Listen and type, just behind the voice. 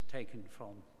taken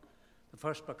from the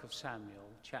first book of Samuel,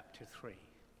 chapter 3,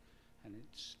 and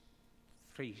it's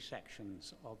 3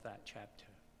 sections of that chapter.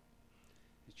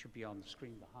 It should be on the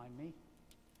screen behind me,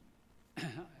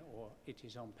 or it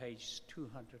is on page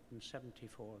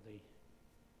 274 of the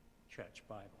Church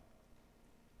Bible.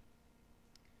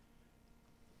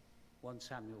 1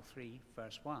 Samuel 3,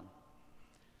 verse 1.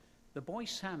 The boy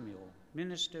Samuel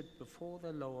ministered before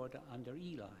the Lord under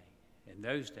Eli. In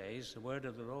those days, the word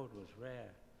of the Lord was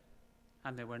rare,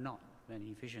 and there were not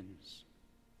many visions.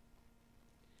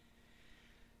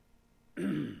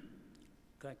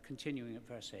 Continuing at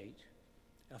verse 8,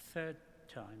 a third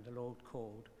time the Lord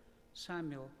called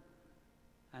Samuel,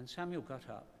 and Samuel got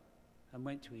up and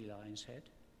went to Eli and said,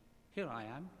 "Here I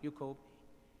am, you called me."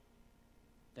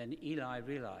 Then Eli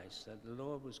realized that the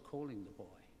Lord was calling the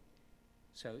boy.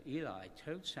 So Eli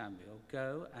told Samuel,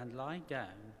 "Go and lie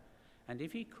down, and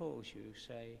if he calls you,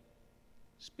 say,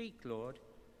 'Speak, Lord,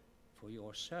 for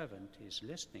your servant is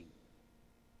listening.'"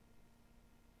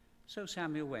 So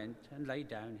Samuel went and lay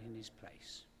down in his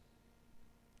place.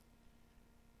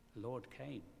 The Lord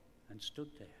came and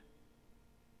stood there,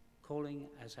 calling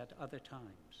as at other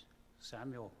times,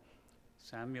 "Samuel,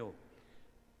 Samuel."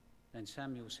 Then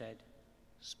Samuel said,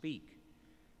 "Speak,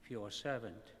 for your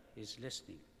servant is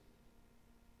listening."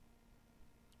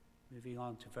 Moving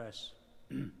on to verse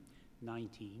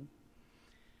 19.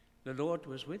 The Lord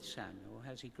was with Samuel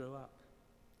as he grew up,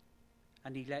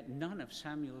 and he let none of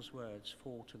Samuel's words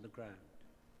fall to the ground.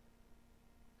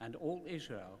 And all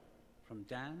Israel, from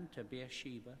Dan to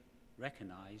Beersheba,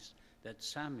 recognized that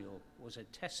Samuel was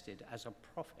attested as a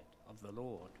prophet of the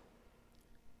Lord.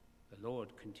 The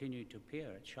Lord continued to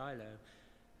appear at Shiloh,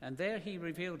 and there he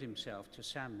revealed himself to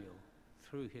Samuel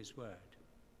through his word.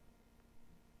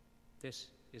 This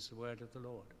is the word of the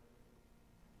Lord.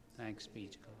 Thanks be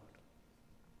to God.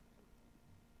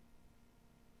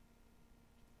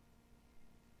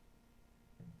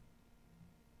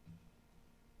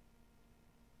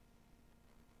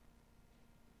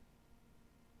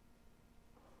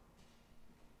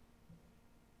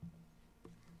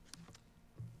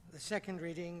 The second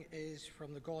reading is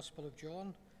from the Gospel of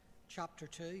John, chapter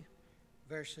 2,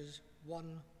 verses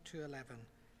 1 to 11,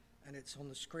 and it's on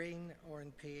the screen or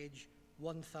on page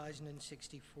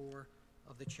 1064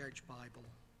 of the Church Bible.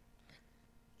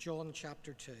 John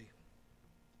chapter 2.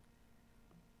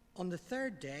 On the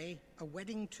third day, a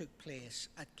wedding took place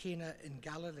at Cana in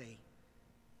Galilee.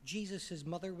 Jesus'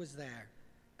 mother was there,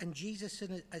 and Jesus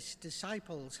and his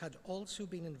disciples had also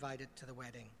been invited to the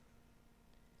wedding.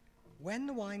 When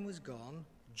the wine was gone,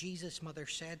 Jesus' mother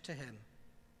said to him,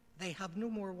 "They have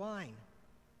no more wine."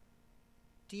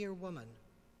 "Dear woman,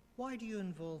 why do you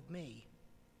involve me?"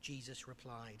 Jesus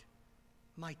replied,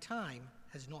 "My time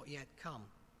has not yet come."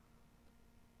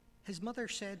 His mother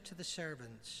said to the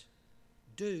servants,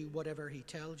 "Do whatever he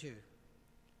tells you."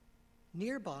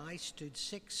 Nearby stood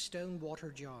 6 stone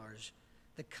water jars,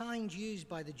 the kind used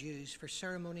by the Jews for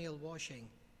ceremonial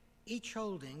washing, each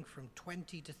holding from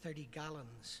 20 to 30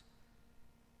 gallons.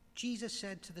 Jesus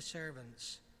said to the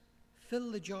servants,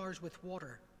 "Fill the jars with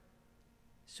water."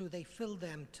 So they filled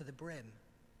them to the brim.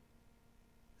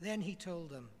 Then he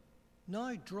told them,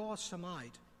 "Now draw some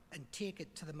out and take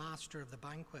it to the master of the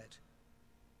banquet."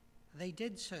 They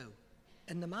did so,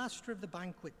 and the master of the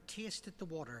banquet tasted the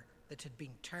water that had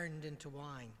been turned into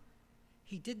wine.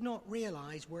 He did not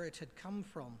realize where it had come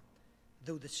from,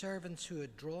 though the servants who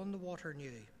had drawn the water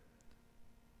knew.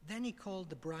 Then he called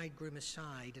the bridegroom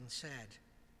aside and said,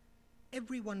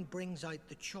 "Everyone brings out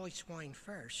the choice wine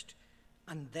first,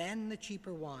 and then the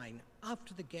cheaper wine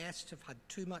after the guests have had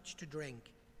too much to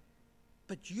drink.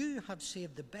 But you have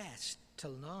saved the best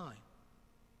till now."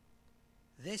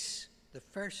 This, the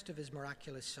first of his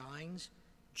miraculous signs,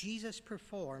 Jesus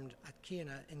performed at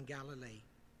Cana in Galilee.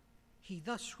 He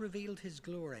thus revealed his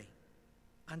glory,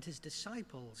 and his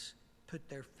disciples put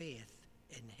their faith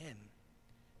in him.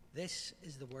 This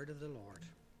is the word of the Lord.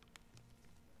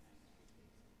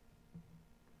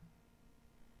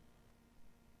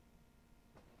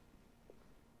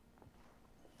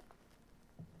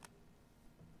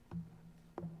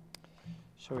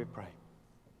 Shall we pray?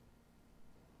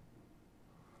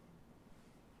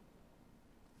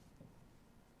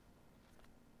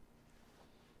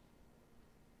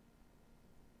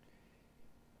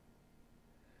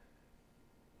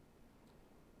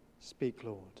 Speak,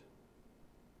 Lord,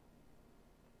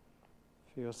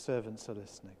 for your servants are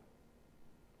listening.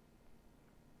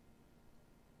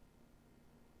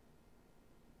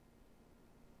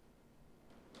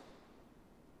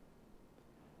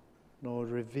 Lord,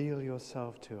 reveal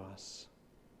yourself to us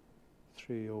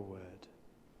through your word.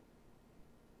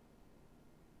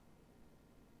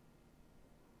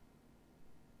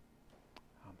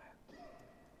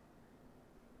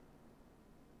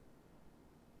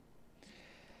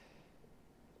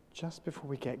 Just before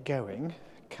we get going,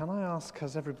 can I ask,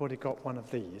 has everybody got one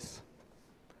of these?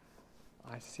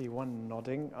 I see one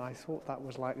nodding. I thought that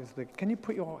was likely to be. Can you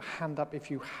put your hand up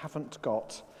if you haven't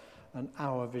got an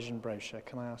Our Vision brochure?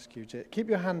 Can I ask you to keep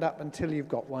your hand up until you've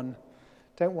got one?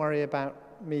 Don't worry about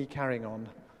me carrying on.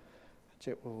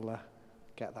 Jit will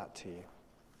get that to you.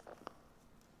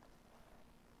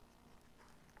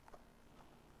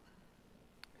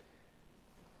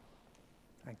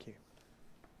 Thank you.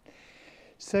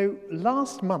 So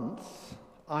last month,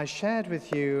 I shared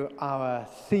with you our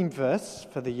theme verse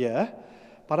for the year,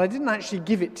 but I didn't actually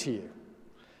give it to you,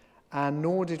 and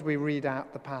nor did we read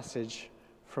out the passage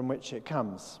from which it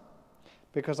comes,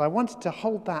 because I wanted to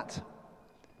hold that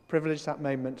privilege, that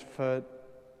moment for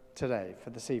today,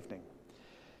 for this evening.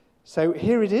 So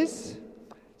here it is,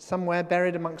 somewhere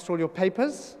buried amongst all your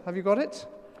papers. Have you got it?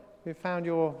 We've found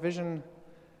your vision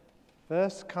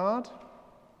verse card.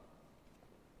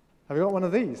 Have you got one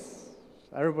of these?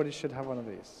 Everybody should have one of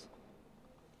these.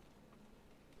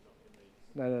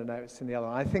 No, it's in the other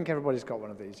one. I think everybody's got one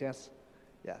of these, yes?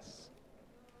 Yes.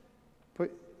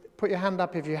 Put your hand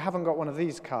up if you haven't got one of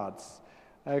these cards.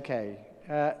 Okay.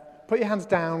 Put your hands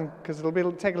down, because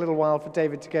it'll take a little while for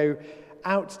David to go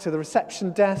out to the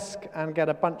reception desk and get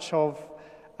a bunch of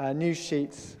news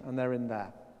sheets, and they're in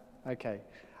there. Okay.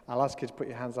 I'll ask you to put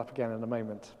your hands up again in a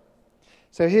moment.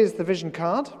 So here's the vision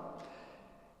card.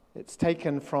 It's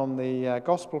taken from the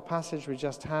gospel passage we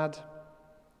just had.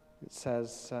 It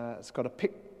says, it's got a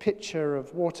picture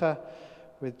of water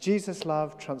with Jesus'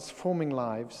 love transforming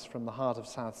lives from the heart of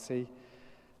Southsea,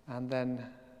 and then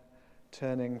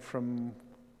turning from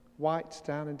white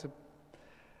down into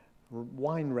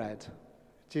wine red.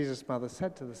 Jesus' mother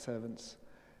said to the servants,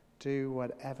 "Do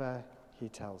whatever he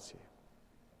tells you."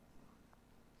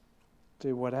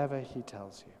 Do whatever he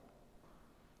tells you.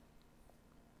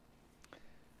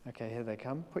 Okay, here they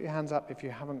come. Put your hands up if you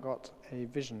haven't got a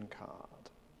vision card.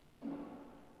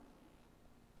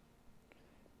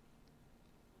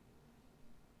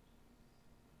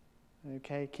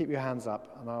 Okay, keep your hands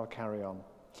up and I'll carry on.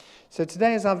 So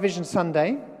today is our Vision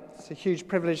Sunday. It's a huge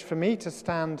privilege for me to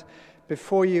stand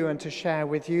before you and to share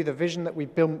with you the vision that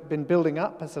we've been building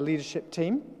up as a leadership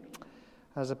team,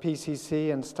 as a PCC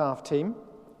and staff team.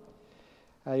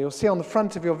 You'll see on the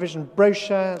front of your vision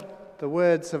brochure the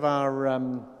words of our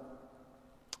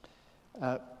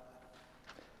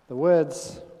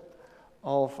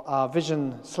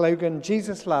vision slogan: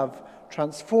 Jesus' love,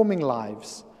 transforming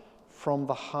lives from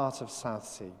the heart of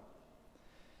Southsea.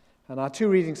 And our two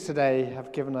readings today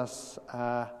have given us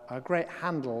a great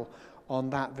handle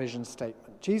on that vision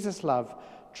statement. Jesus' love,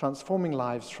 transforming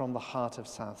lives from the heart of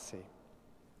Southsea.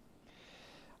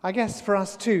 I guess for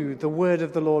us too, the word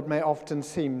of the Lord may often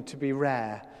seem to be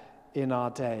rare in our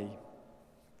day.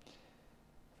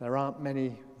 There aren't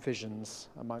many visions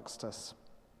amongst us.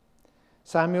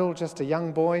 Samuel, just a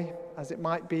young boy, as it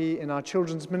might be in our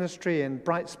children's ministry in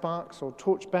Bright Sparks or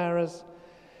Torchbearers,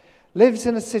 lives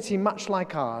in a city much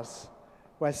like ours,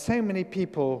 where so many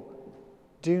people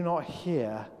do not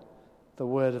hear the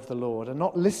word of the Lord and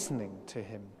not listening to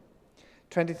him.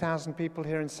 20,000 people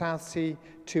here in Southsea,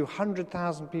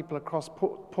 200,000 people across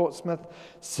Portsmouth.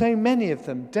 So many of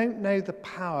them don't know the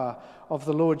power of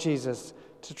the Lord Jesus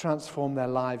to transform their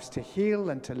lives, to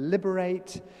heal and to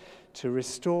liberate, to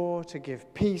restore, to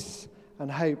give peace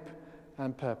and hope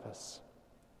and purpose.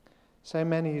 So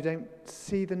many who don't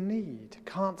see the need,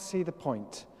 can't see the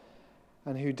point,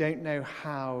 and who don't know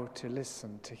how to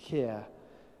listen, to hear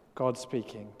God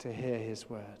speaking, to hear his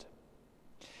word.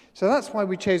 So that's why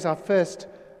we chose our first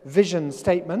vision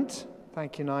statement,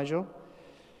 thank you, Nigel,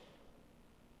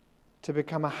 to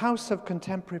become a house of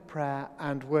contemporary prayer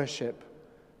and worship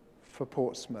for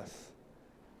Portsmouth.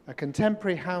 A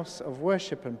contemporary house of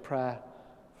worship and prayer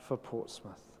for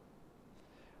Portsmouth.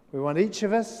 We want each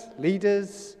of us,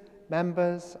 leaders,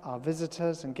 members, our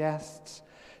visitors and guests,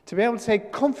 to be able to say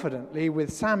confidently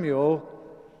with Samuel,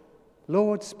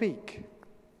 "Lord, speak,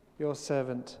 your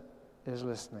servant is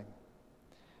listening."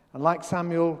 And like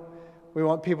Samuel, we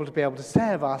want people to be able to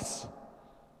say of us,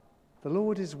 "The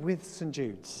Lord is with St.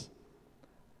 Jude's.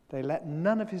 They let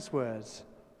none of his words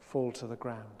fall to the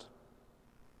ground."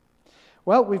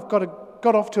 Well, we've got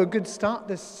off to a good start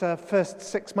this first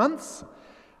 6 months.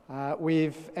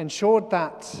 We've ensured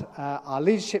that our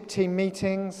leadership team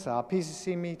meetings, our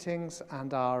PCC meetings,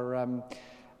 and our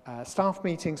staff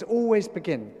meetings always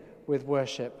begin with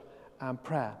worship and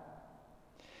prayer.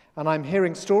 And I'm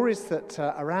hearing stories that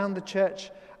around the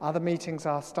church, other meetings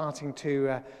are starting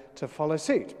to follow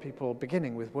suit, people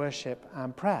beginning with worship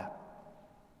and prayer.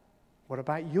 What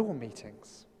about your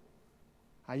meetings?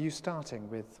 Are you starting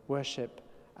with worship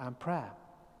and prayer?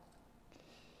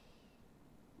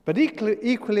 But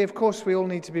equally, of course, we all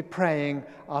need to be praying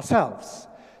ourselves.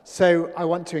 So I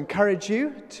want to encourage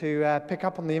you to pick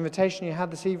up on the invitation you had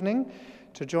this evening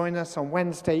to join us on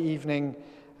Wednesday evening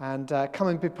and come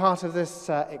and be part of this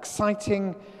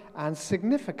exciting and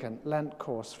significant Lent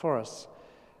course for us,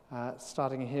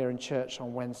 starting here in church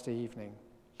on Wednesday evening.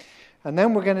 And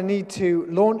then we're going to need to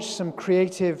launch some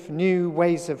creative new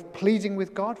ways of pleading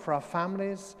with God for our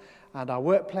families and our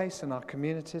workplace and our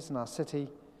communities and our city.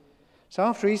 So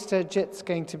after Easter, Jit's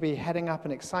going to be heading up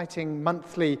an exciting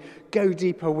monthly Go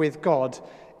Deeper with God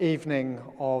evening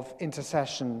of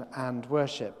intercession and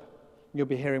worship. You'll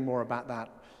be hearing more about that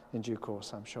in due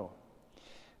course, I'm sure.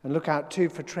 And look out too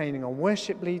for training on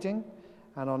worship leading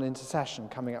and on intercession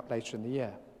coming up later in the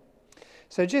year.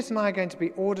 So Jit and I are going to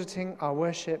be auditing our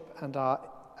worship and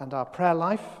our prayer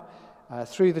life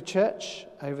through the church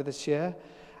over this year.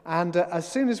 And as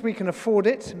soon as we can afford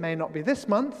it, may not be this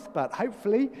month, but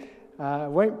hopefully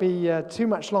won't be too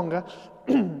much longer,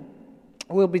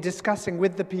 we'll be discussing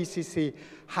with the PCC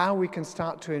how we can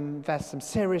start to invest some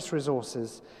serious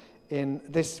resources in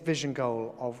this vision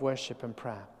goal of worship and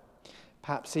prayer.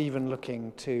 Perhaps even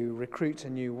looking to recruit a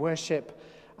new worship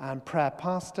and prayer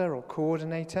pastor or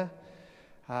coordinator,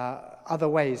 other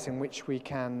ways in which we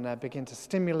can begin to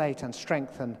stimulate and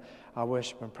strengthen our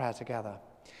worship and prayer together.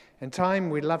 In time,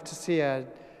 we'd love to see a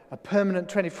permanent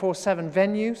 24/7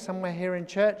 venue somewhere here in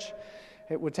church.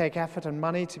 It would take effort and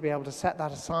money to be able to set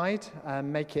that aside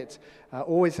and make it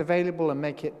always available and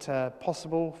make it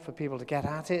possible for people to get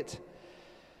at it.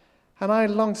 And I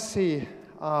long to see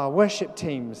our worship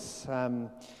teams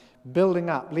building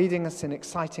up, leading us in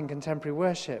exciting contemporary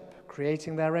worship,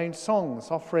 creating their own songs,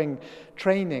 offering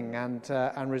training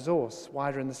and resource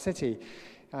wider in the city.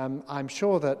 I'm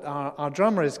sure that our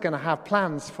drummer is going to have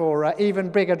plans for even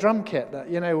bigger drum kit that,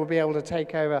 will be able to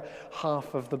take over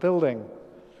half of the building.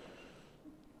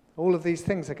 All of these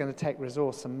things are going to take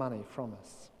resource and money from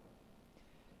us.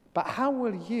 But how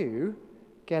will you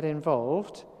get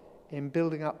involved in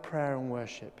building up prayer and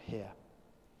worship here?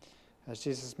 As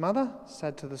Jesus' mother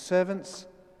said to the servants,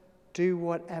 do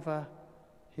whatever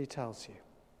he tells you.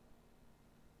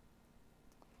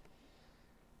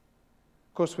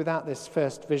 Of course, without this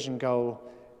first vision goal,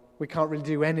 we can't really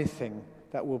do anything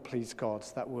that will please God,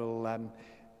 that will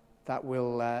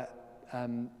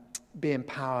be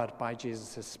empowered by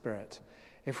Jesus' Spirit.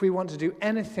 If we want to do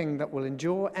anything that will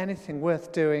endure, anything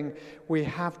worth doing, we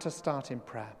have to start in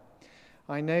prayer.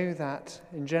 I know that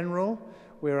in general,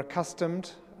 we're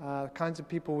accustomed, the kinds of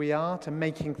people we are, to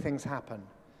making things happen.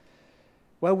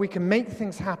 Well, we can make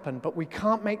things happen, but we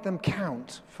can't make them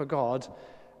count for God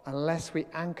unless we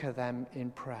anchor them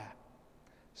in prayer.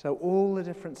 So all the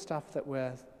different stuff that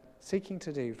we're seeking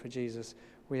to do for Jesus,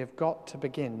 we have got to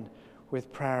begin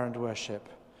with prayer and worship.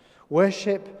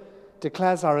 Worship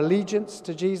declares our allegiance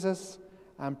to Jesus,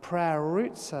 and prayer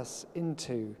roots us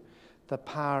into the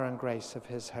power and grace of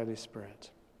his Holy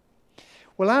Spirit.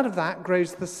 Well, out of that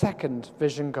grows the second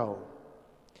vision goal,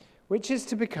 which is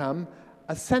to become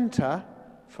a center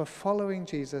for following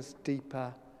Jesus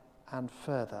deeper and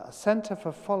further. A center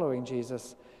for following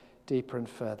Jesus deeper and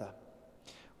further.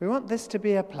 We want this to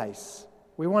be a place.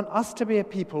 We want us to be a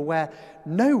people where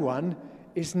no one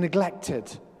is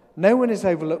neglected, no one is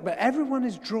overlooked, but everyone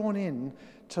is drawn in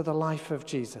to the life of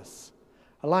Jesus.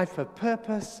 A life of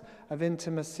purpose, of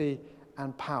intimacy,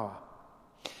 and power.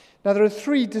 Now, there are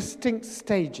three distinct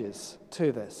stages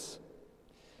to this.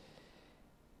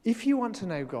 If you want to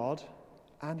know God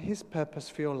and his purpose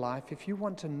for your life, if you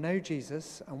want to know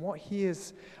Jesus and what he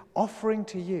is offering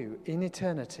to you in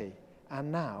eternity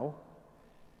and now,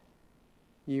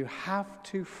 you have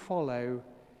to follow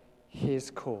his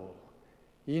call.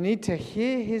 You need to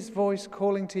hear his voice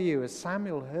calling to you as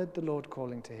Samuel heard the Lord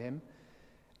calling to him,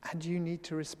 and you need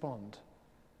to respond.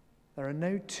 There are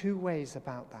no two ways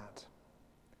about that.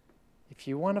 If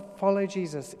you want to follow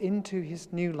Jesus into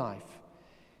his new life,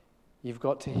 you've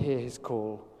got to hear his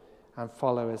call and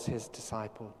follow as his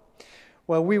disciple.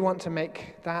 Well, we want to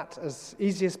make that as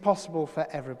easy as possible for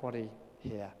everybody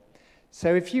here.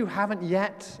 So if you haven't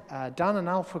yet done an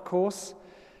Alpha course,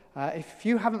 if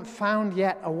you haven't found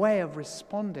yet a way of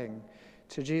responding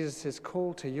to Jesus'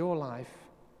 call to your life,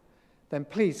 then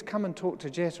please come and talk to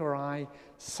Jit or I.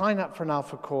 Sign up for an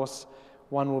Alpha course.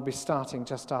 One will be starting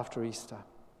just after Easter.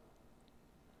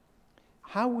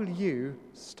 How will you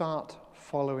start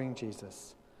following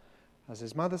Jesus? As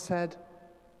his mother said,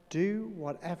 do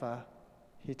whatever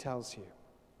he tells you.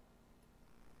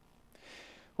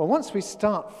 Well, once we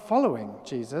start following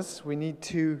Jesus, we need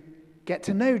to get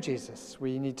to know Jesus.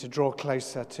 We need to draw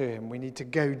closer to him. We need to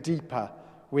go deeper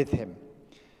with him.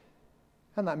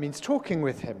 And that means talking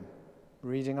with him,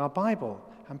 reading our Bible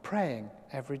and praying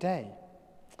every day.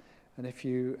 And if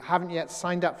you haven't yet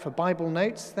signed up for Bible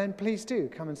Notes, then please do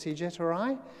come and see Jit or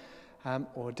I,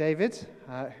 or David,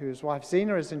 whose wife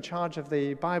Zena is in charge of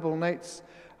the Bible Notes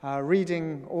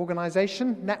reading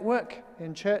organization network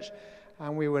in church,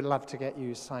 and we would love to get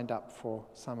you signed up for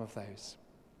some of those.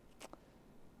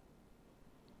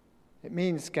 It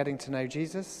means getting to know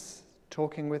Jesus,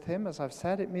 talking with him, as I've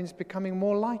said. It means becoming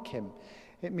more like him.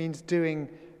 It means doing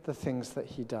the things that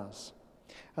he does.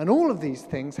 And all of these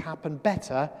things happen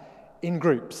better in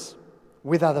groups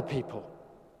with other people.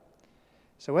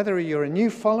 So whether you're a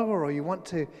new follower or you want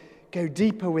to go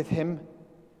deeper with him,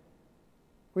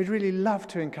 we'd really love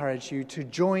to encourage you to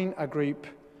join a group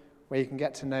where you can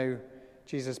get to know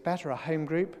Jesus better, a home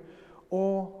group,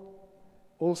 or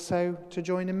also to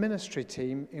join a ministry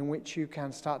team in which you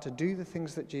can start to do the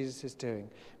things that Jesus is doing,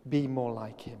 be more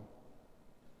like him.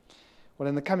 Well,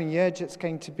 in the coming year, Jit's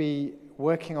going to be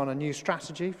working on a new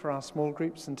strategy for our small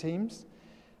groups and teams,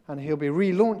 and he'll be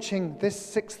relaunching this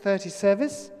 6:30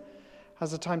 service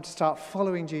as a time to start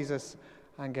following Jesus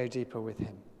and go deeper with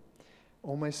him.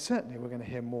 Almost certainly we're going to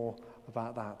hear more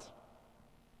about that.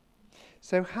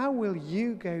 So how will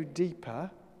you go deeper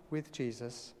with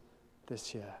Jesus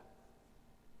this year?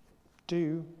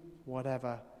 Do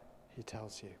whatever he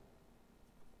tells you.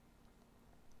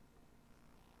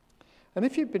 And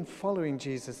if you've been following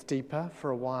Jesus deeper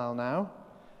for a while now,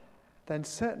 then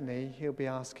certainly he'll be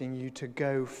asking you to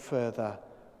go further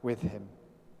with him,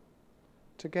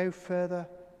 to go further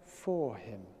for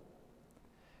him.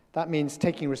 That means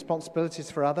taking responsibilities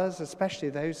for others, especially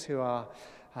those who are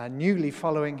newly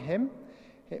following him.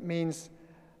 It means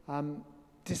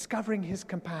discovering his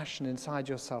compassion inside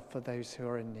yourself for those who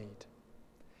are in need.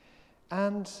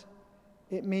 And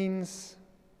it means,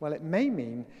 well, it may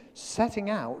mean setting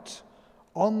out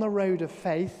on the road of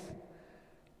faith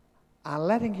and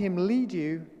letting him lead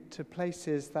you to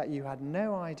places that you had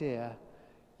no idea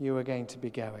you were going to be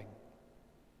going.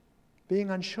 Being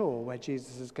unsure where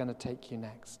Jesus is going to take you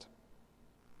next.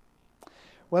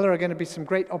 Well, there are going to be some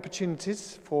great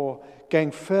opportunities for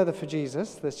going further for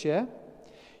Jesus this year.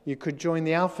 You could join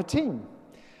the Alpha team.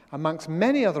 Amongst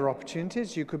many other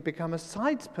opportunities, you could become a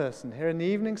sides person here in the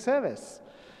evening service.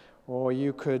 Or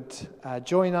you could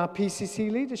join our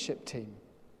PCC leadership team.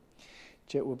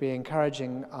 Jit will be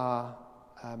encouraging our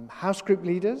house group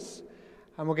leaders,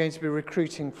 and we're going to be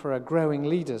recruiting for a growing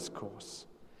leaders course.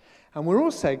 And we're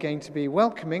also going to be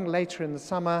welcoming later in the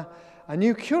summer a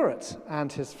new curate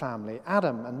and his family,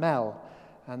 Adam and Mel,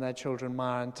 and their children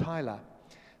Maya and Tyler.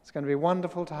 It's going to be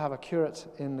wonderful to have a curate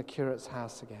in the curate's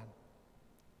house again.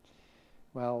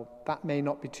 Well, that may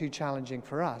not be too challenging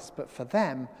for us, but for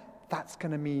them, that's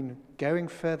going to mean going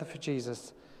further for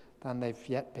Jesus than they've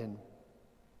yet been.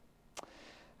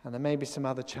 And there may be some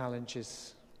other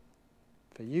challenges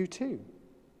for you too.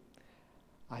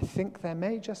 I think there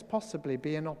may just possibly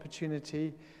be an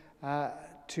opportunity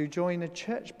to join a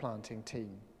church planting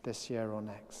team this year or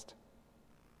next.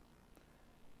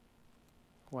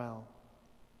 Well,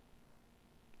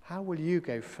 how will you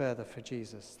go further for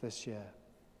Jesus this year?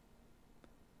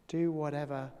 Do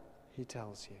whatever he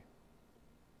tells you.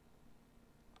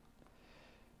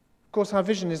 Of course, our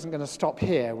vision isn't going to stop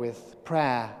here with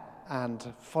prayer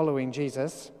and following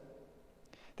Jesus.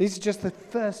 These are just the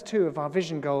first two of our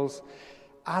vision goals,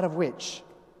 out of which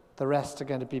the rest are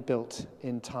going to be built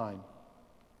in time.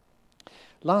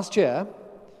 Last year,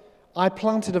 I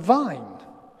planted a vine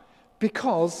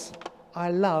because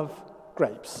I love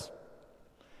grapes.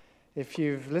 If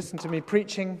you've listened to me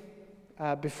preaching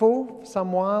before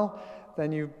some while,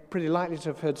 then you're pretty likely to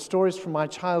have heard stories from my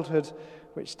childhood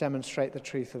which demonstrate the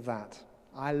truth of that.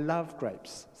 I love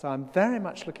grapes, so I'm very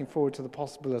much looking forward to the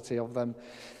possibility of them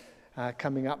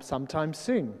coming up sometime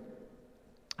soon.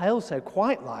 I also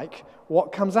quite like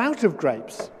what comes out of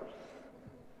grapes,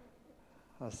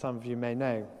 as some of you may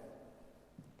know.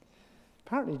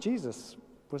 Apparently Jesus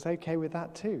was okay with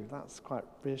that too. That's quite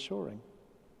reassuring.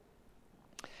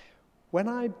 When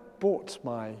I bought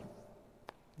my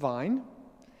vine,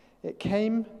 it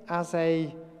came as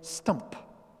a stump.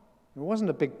 It wasn't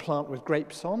a big plant with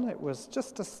grapes on, it was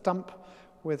just a stump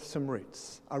with some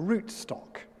roots, a root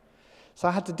stock. So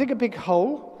I had to dig a big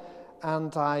hole,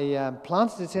 and I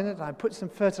planted it in it, I put some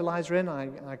fertilizer in,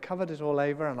 I covered it all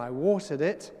over, and I watered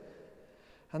it.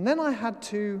 And then I had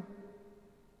to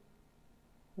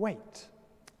wait,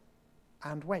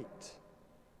 and wait,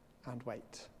 and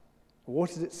wait. I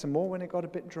watered it some more when it got a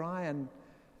bit dry, and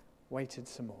waited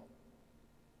some more.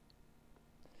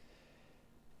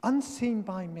 Unseen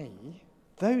by me,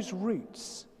 those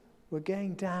roots were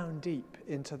going down deep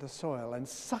into the soil and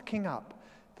sucking up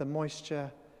the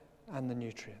moisture and the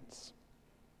nutrients.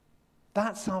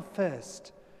 That's our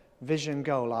first vision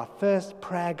goal. Our first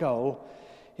prayer goal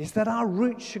is that our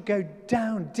roots should go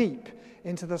down deep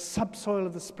into the subsoil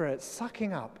of the Spirit,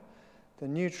 sucking up the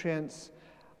nutrients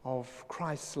of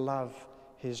Christ's love,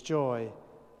 his joy,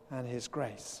 and his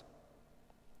grace,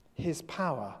 his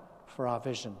power for our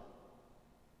vision.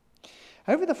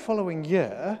 Over the following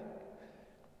year,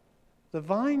 the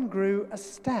vine grew a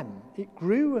stem. It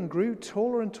grew and grew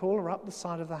taller and taller up the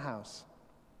side of the house.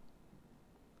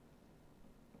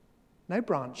 No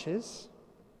branches,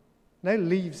 no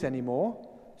leaves anymore,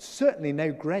 certainly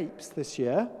no grapes this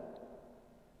year.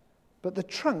 But the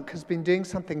trunk has been doing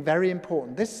something very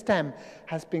important. This stem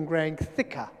has been growing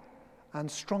thicker and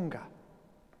stronger.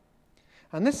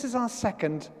 And this is our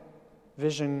second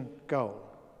vision goal.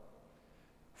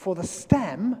 For the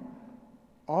stem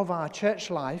of our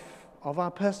church life, of our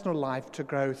personal life, to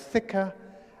grow thicker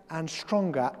and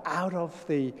stronger out of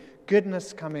the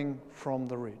goodness coming from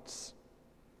the roots.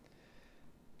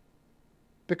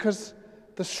 Because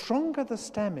the stronger the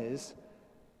stem is,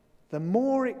 the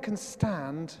more it can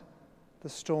stand the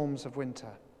storms of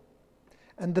winter.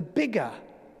 And the bigger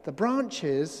the branch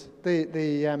is,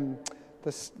 the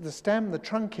stem, the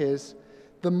trunk is,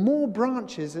 the more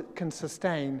branches it can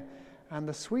sustain, and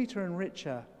the sweeter and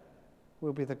richer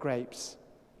will be the grapes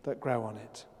that grow on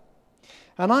it.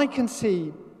 And I can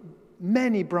see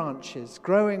many branches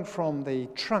growing from the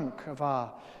trunk of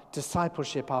our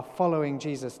discipleship, our following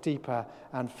Jesus deeper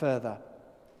and further,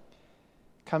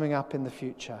 coming up in the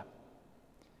future.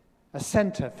 A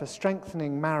centre for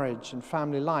strengthening marriage and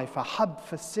family life, a hub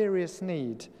for serious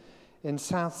need in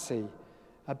Southsea,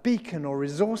 a beacon or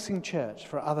resourcing church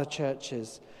for other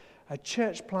churches, a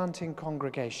church planting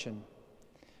congregation,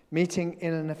 meeting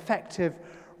in an effective,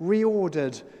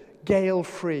 reordered,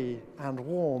 gale-free and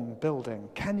warm building.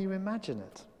 Can you imagine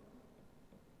it?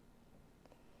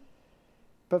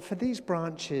 But for these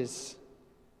branches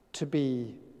to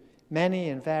be many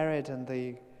and varied and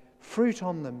the fruit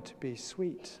on them to be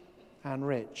sweet and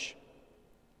rich,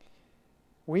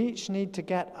 we each need to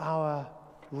get our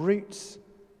roots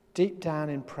deep down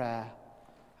in prayer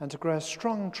and to grow a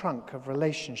strong trunk of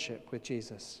relationship with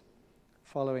Jesus,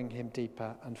 following him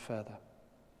deeper and further.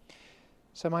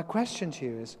 So my question to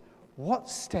you is, what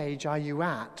stage are you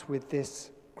at with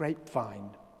this grapevine?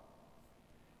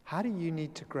 How do you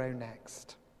need to grow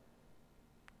next?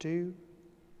 Do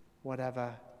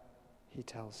whatever he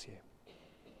tells you.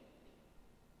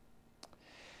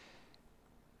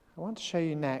 I want to show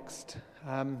you next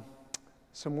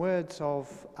some words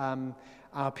of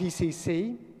our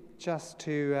PCC, just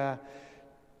to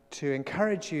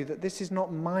encourage you that this is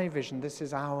not my vision, this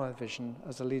is our vision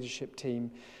as a leadership team,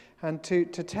 and to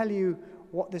tell you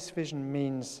what this vision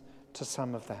means to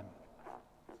some of them.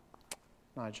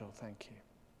 Nigel, thank you.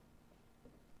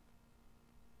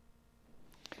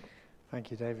 Thank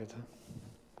you, David.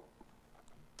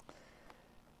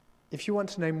 If you want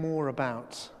to know more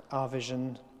about our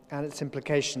vision and its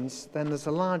implications, then there's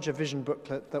a larger vision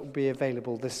booklet that will be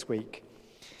available this week,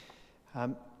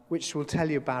 which will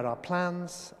tell you about our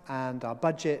plans and our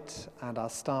budget and our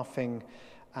staffing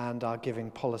and our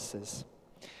giving policies.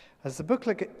 As the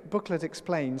booklet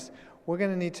explains, we're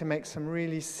going to need to make some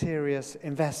really serious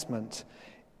investment,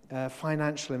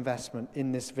 financial investment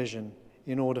in this vision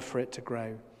in order for it to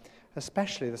grow,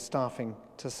 especially the staffing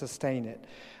to sustain it.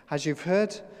 As you've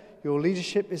heard, your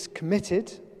leadership is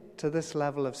committed to this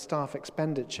level of staff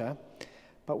expenditure,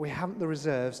 but we haven't the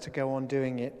reserves to go on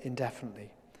doing it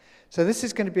indefinitely. So this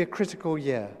is going to be a critical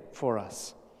year for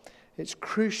us. It's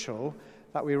crucial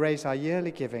that we raise our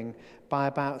yearly giving by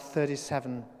about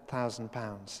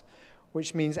 £37,000,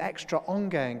 which means extra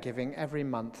ongoing giving every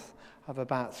month of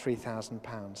about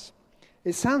 £3,000.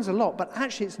 It sounds a lot, but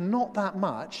actually it's not that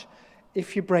much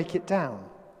if you break it down.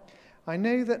 I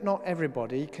know that not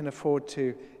everybody can afford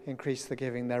to increase the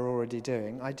giving they're already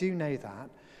doing. I do know that.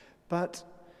 But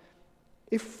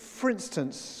if, for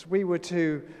instance, we were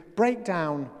to break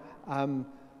down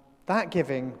that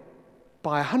giving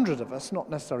by 100 of us, not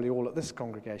necessarily all at this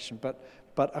congregation,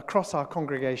 but across our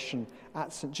congregation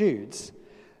at St. Jude's,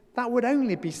 that would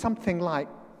only be something like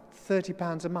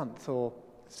 £30 a month or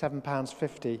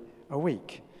 £7.50 a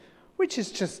week, which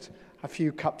is just a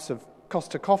few cups of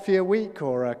Costa coffee a week,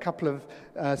 or a couple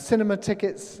of cinema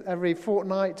tickets every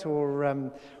fortnight,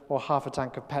 or half a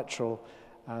tank of petrol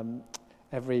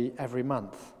every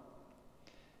month.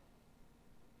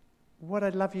 What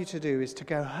I'd love you to do is to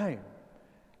go home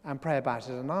and pray about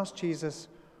it and ask Jesus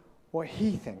what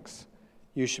he thinks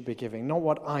you should be giving, not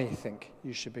what I think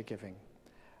you should be giving.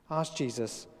 Ask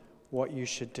Jesus what you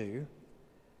should do,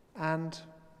 and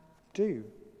do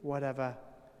whatever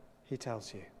he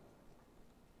tells you.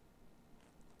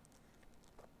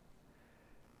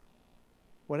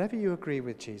 Whatever you agree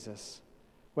with Jesus,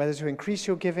 whether to increase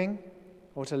your giving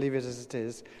or to leave it as it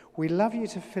is, we love you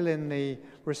to fill in the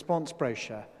response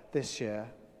brochure this year.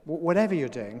 Whatever you're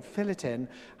doing, fill it in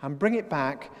and bring it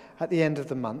back at the end of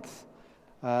the month,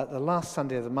 the last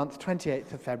Sunday of the month,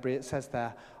 28th of February, it says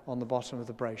there on the bottom of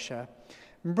the brochure.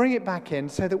 And bring it back in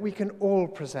so that we can all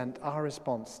present our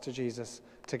response to Jesus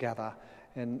together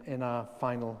in our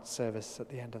final service at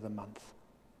the end of the month.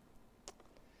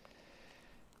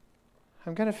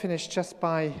 I'm going to finish just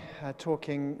by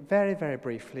talking very, very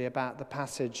briefly about the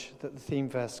passage that the theme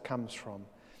verse comes from.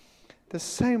 There's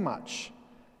so much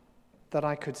that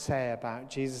I could say about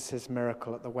Jesus'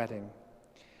 miracle at the wedding,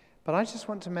 but I just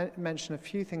want to mention a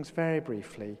few things very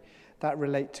briefly that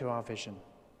relate to our vision.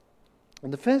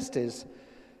 And the first is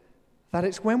that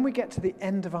it's when we get to the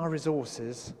end of our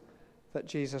resources that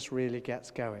Jesus really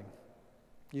gets going.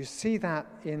 You see that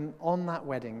on that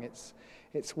wedding.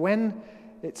 It's when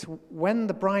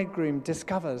the bridegroom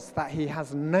discovers that he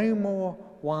has no more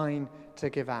wine to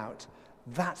give out.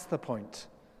 That's the point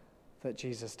that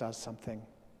Jesus does something.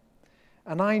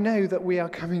 And I know that we are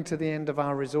coming to the end of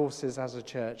our resources as a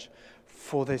church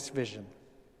for this vision.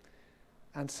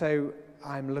 And so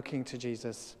I'm looking to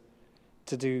Jesus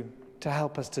to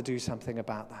help us to do something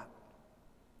about that.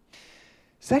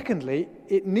 Secondly,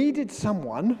 it needed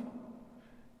someone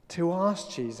to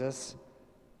ask Jesus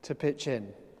to pitch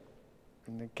in.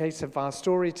 In the case of our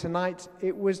story tonight,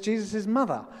 it was Jesus'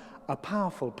 mother, a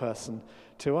powerful person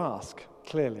to ask,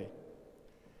 clearly.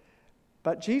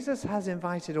 But Jesus has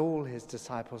invited all his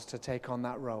disciples to take on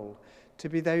that role, to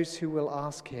be those who will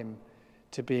ask him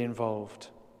to be involved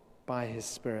by his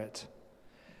Spirit.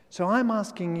 So I'm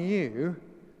asking you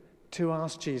to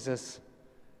ask Jesus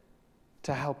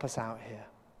to help us out here.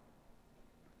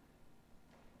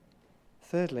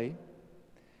 Thirdly,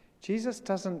 Jesus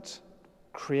doesn't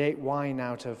create wine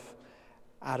out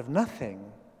of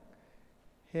nothing.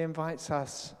 He invites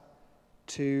us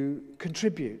to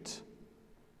contribute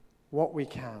what we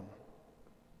can.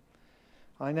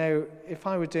 I know if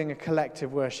I were doing a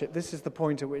collective worship, this is the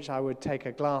point at which I would take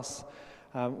a glass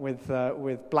with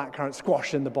blackcurrant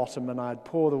squash in the bottom, and I'd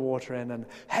pour the water in, and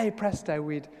hey presto,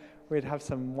 we'd have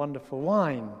some wonderful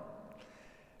wine.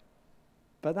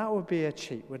 But that would be a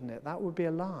cheat, wouldn't it? That would be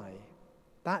a lie.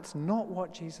 That's not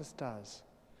what Jesus does.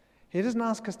 He doesn't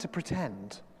ask us to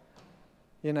pretend,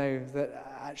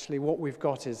 that actually what we've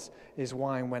got is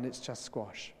wine when it's just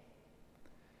squash.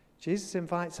 Jesus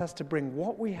invites us to bring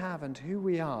what we have and who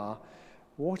we are,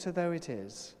 water though it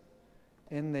is,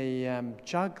 in the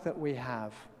jug that we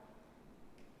have,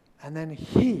 and then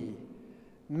he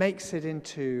makes it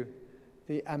into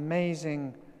the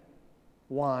amazing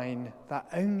wine that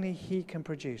only he can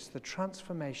produce, the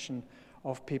transformation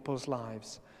of people's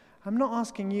lives. I'm not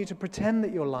asking you to pretend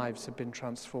that your lives have been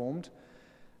transformed.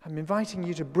 I'm inviting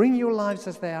you to bring your lives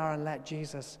as they are and let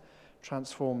Jesus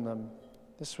transform them.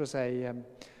 This was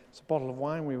it's a bottle of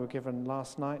wine we were given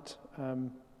last night, 2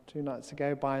 nights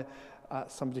ago, by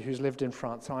somebody who's lived in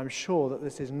France. So I'm sure that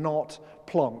this is not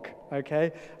Plonk,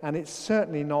 okay? And it's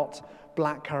certainly not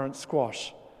blackcurrant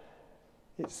squash.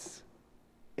 It's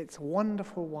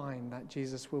wonderful wine that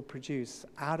Jesus will produce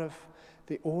out of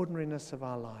the ordinariness of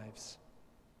our lives.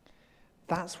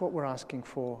 That's what we're asking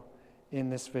for in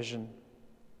this vision.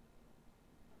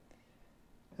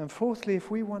 And fourthly,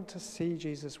 if we want to see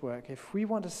Jesus work, if we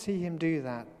want to see him do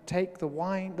that, take the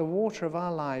water of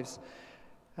our lives,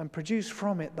 and produce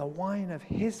from it the wine of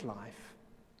his life,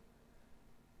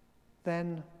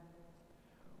 then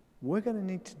we're going to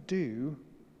need to do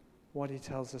what he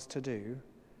tells us to do,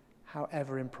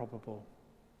 however improbable.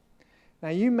 Now,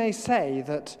 you may say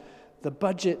that the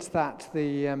budget that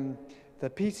the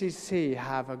PCC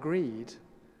have agreed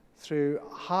through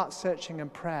heart-searching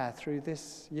and prayer through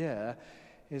this year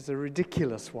is a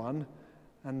ridiculous one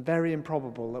and very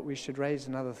improbable, that we should raise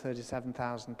another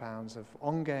 £37,000 of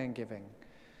ongoing giving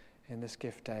in this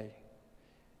gift day.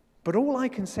 But all I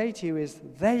can say to you is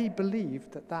they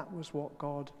believed that was what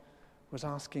God was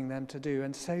asking them to do,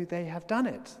 and so they have done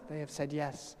it. They have said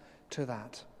yes to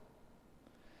that.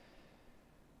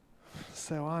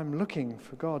 So I'm looking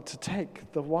for God to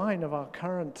take the wine of our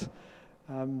current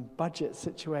budget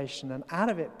situation and out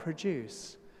of it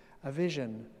produce a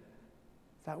vision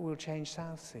that will change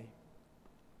Southsea.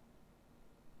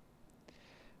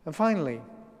 And finally,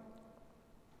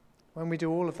 when we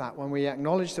do all of that, when we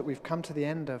acknowledge that we've come to the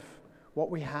end of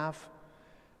what we have,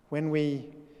 when we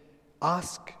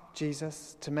ask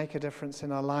Jesus to make a difference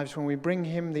in our lives, when we bring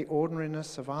him the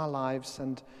ordinariness of our lives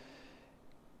and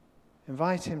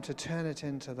Invite him to turn it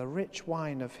into the rich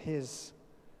wine of his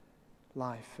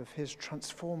life, of his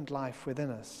transformed life within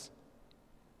us.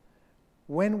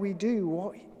 When we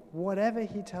do whatever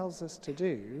he tells us to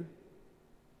do,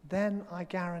 then I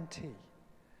guarantee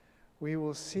we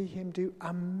will see him do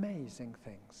amazing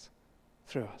things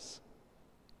through us.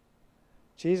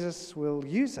 Jesus will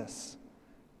use us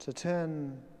to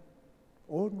turn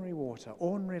ordinary water,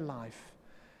 ordinary life,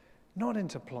 not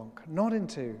into plonk, not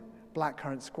into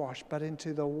blackcurrant squash, but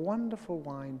into the wonderful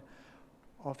wine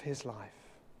of his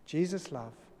life. Jesus'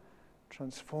 love,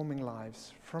 transforming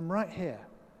lives from right here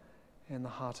in the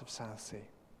heart of Southsea.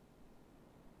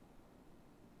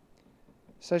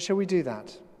 So shall we do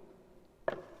that?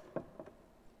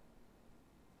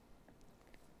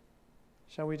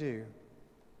 Shall we do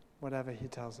whatever he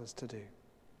tells us to do?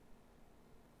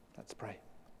 Let's pray.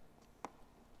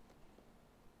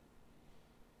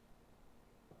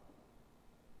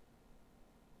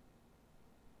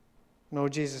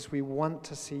 Lord Jesus, we want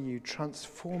to see you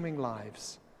transforming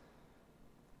lives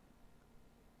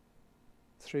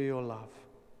through your love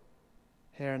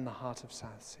here in the heart of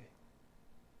Southsea.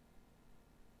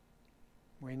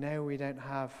 We know we don't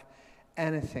have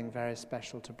anything very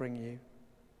special to bring you,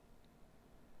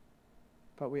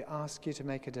 but we ask you to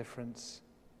make a difference,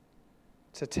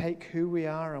 to take who we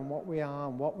are and what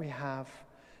we have,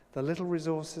 the little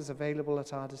resources available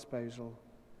at our disposal,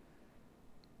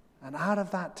 and out of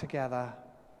that together,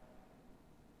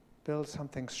 build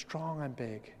something strong and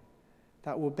big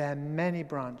that will bear many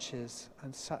branches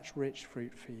and such rich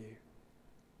fruit for you.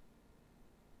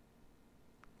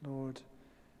 Lord,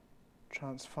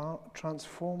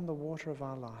 transform the water of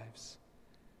our lives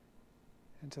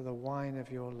into the wine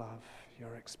of your love,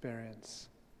 your experience,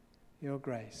 your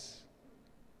grace,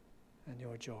 and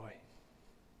your joy.